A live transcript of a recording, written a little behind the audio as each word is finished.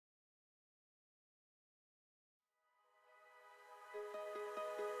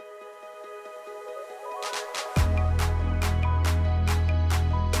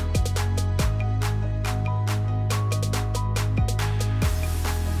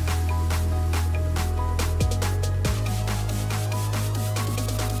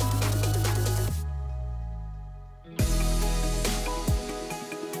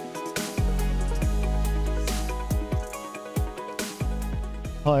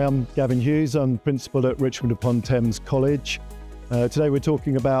Hi, I'm Gavin Hughes. I'm Principal at Richmond upon Thames College. Today we're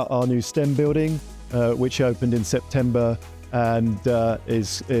talking about our new STEM building, which opened in September and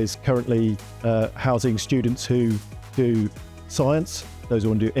is currently housing students who do science, those who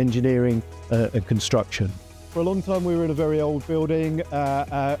want to do engineering and construction. For a long time we were in a very old building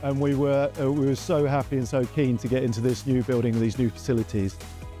and we were so happy and so keen to get into this new building and these new facilities.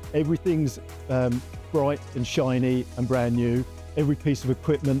 Everything's bright and shiny and brand new. Every piece of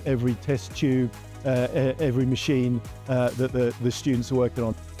equipment, every test tube, every machine that the students are working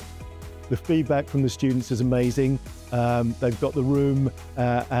on. The feedback from the students is amazing. They've got the room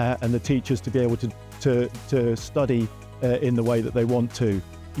and the teachers to be able to study in the way that they want to.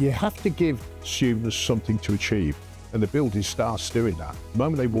 You have to give students something to achieve, and the building starts doing that. The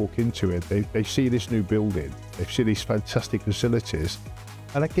moment they walk into it, they see this new building, they see these fantastic facilities,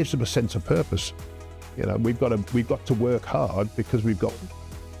 and that gives them a sense of purpose. You know, we've got to work hard because we've got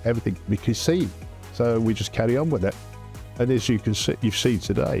everything we can see. So we just carry on with it. And as you can see, you've seen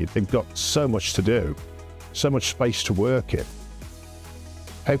today, they've got so much to do, so much space to work in.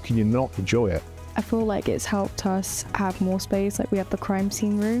 How can you not enjoy it? I feel like it's helped us have more space. Like we have the crime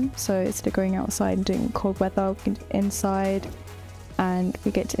scene room, so instead of going outside and doing cold weather, we can do inside, and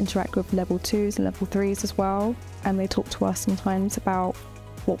we get to interact with level 2s and level 3s as well. And they talk to us sometimes about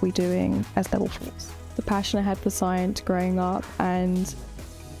what we're doing as level 4s. The passion I had for science growing up, and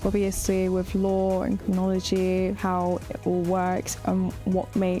obviously with law and criminology, how it all works and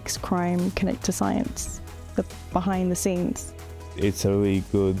what makes crime connect to science, the behind the scenes. It's a really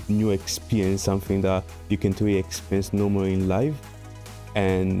good new experience, something that you can really experience normally in life.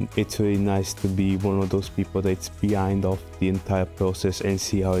 And it's really nice to be one of those people that's behind of the entire process and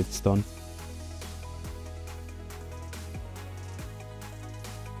see how it's done.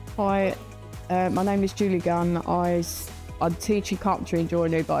 Hi, my name is Julie Gunn. I teach in carpentry and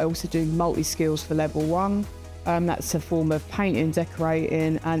joinery, but I also do multi-skills for level 1. That's a form of painting,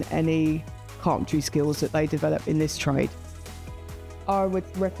 decorating and any carpentry skills that they develop in this trade. I would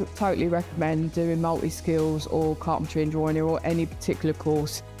totally recommend doing multi-skills or carpentry and joinery or any particular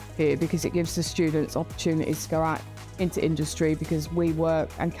course here, because it gives the students opportunities to go out into industry, because we work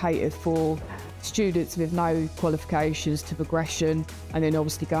and cater for students with no qualifications to progression, and then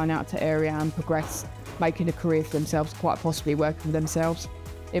obviously going out to area and progress, making a career for themselves, quite possibly working for themselves.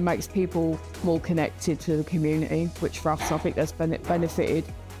 It makes people more connected to the community, which for us I think that's benefited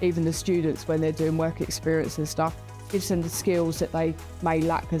even the students when they're doing work experience and stuff. Gives them the skills that they may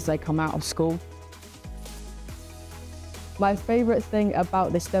lack as they come out of school. My favourite thing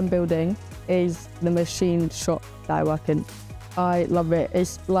about the STEM building is the machine shop that I work in. I love it.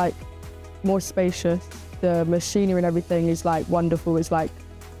 It's like more spacious. The machinery and everything is like wonderful. It's like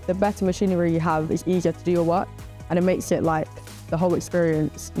the better machinery you have, it's easier to do your work, and it makes it like the whole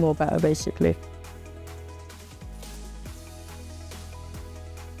experience more better basically.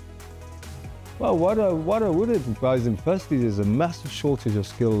 Well, what I would advise them firstly is a massive shortage of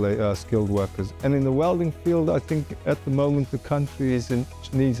skilled workers, and in the welding field, I think at the moment the country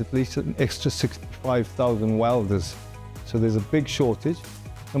needs at least an extra 65,000 welders. So there's a big shortage.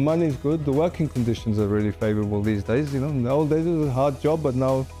 The money is good. The working conditions are really favourable these days. You know, in the old days it was a hard job, but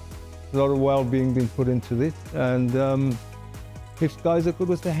now a lot of well-being being put into it. And if guys are good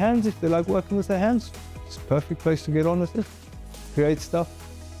with their hands, if they like working with their hands, it's a perfect place to get on with it. Create stuff.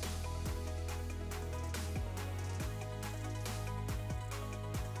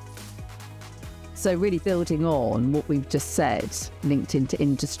 So really building on what we've just said, linked into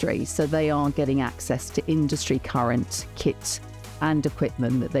industry, so they are getting access to industry current kit and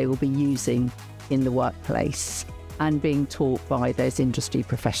equipment that they will be using in the workplace, and being taught by those industry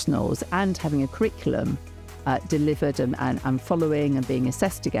professionals, and having a curriculum delivered and following and being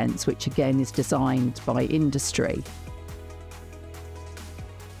assessed against, which again is designed by industry.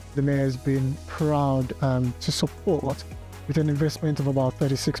 The Mayor has been proud to support with an investment of about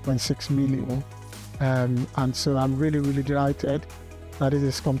 36.6 million. And so I'm really, really delighted that it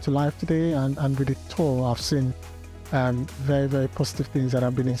has come to life today, and with the tour I've seen very, very positive things that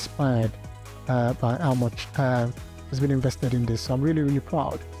have been inspired by how much has been invested in this. So I'm really, really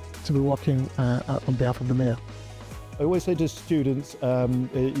proud to be working on behalf of the Mayor. I always say to students,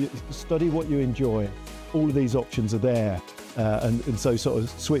 study what you enjoy. All of these options are there, and so sort of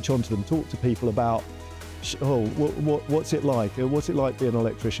switch on to them, talk to people about, oh, what's it like? What's it like being an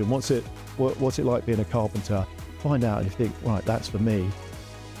electrician? What's it like being a carpenter? Find out, and you think, right, that's for me.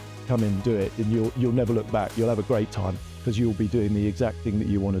 Come in and do it, and you'll never look back. You'll have a great time because you'll be doing the exact thing that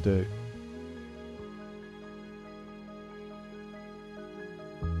you want to do.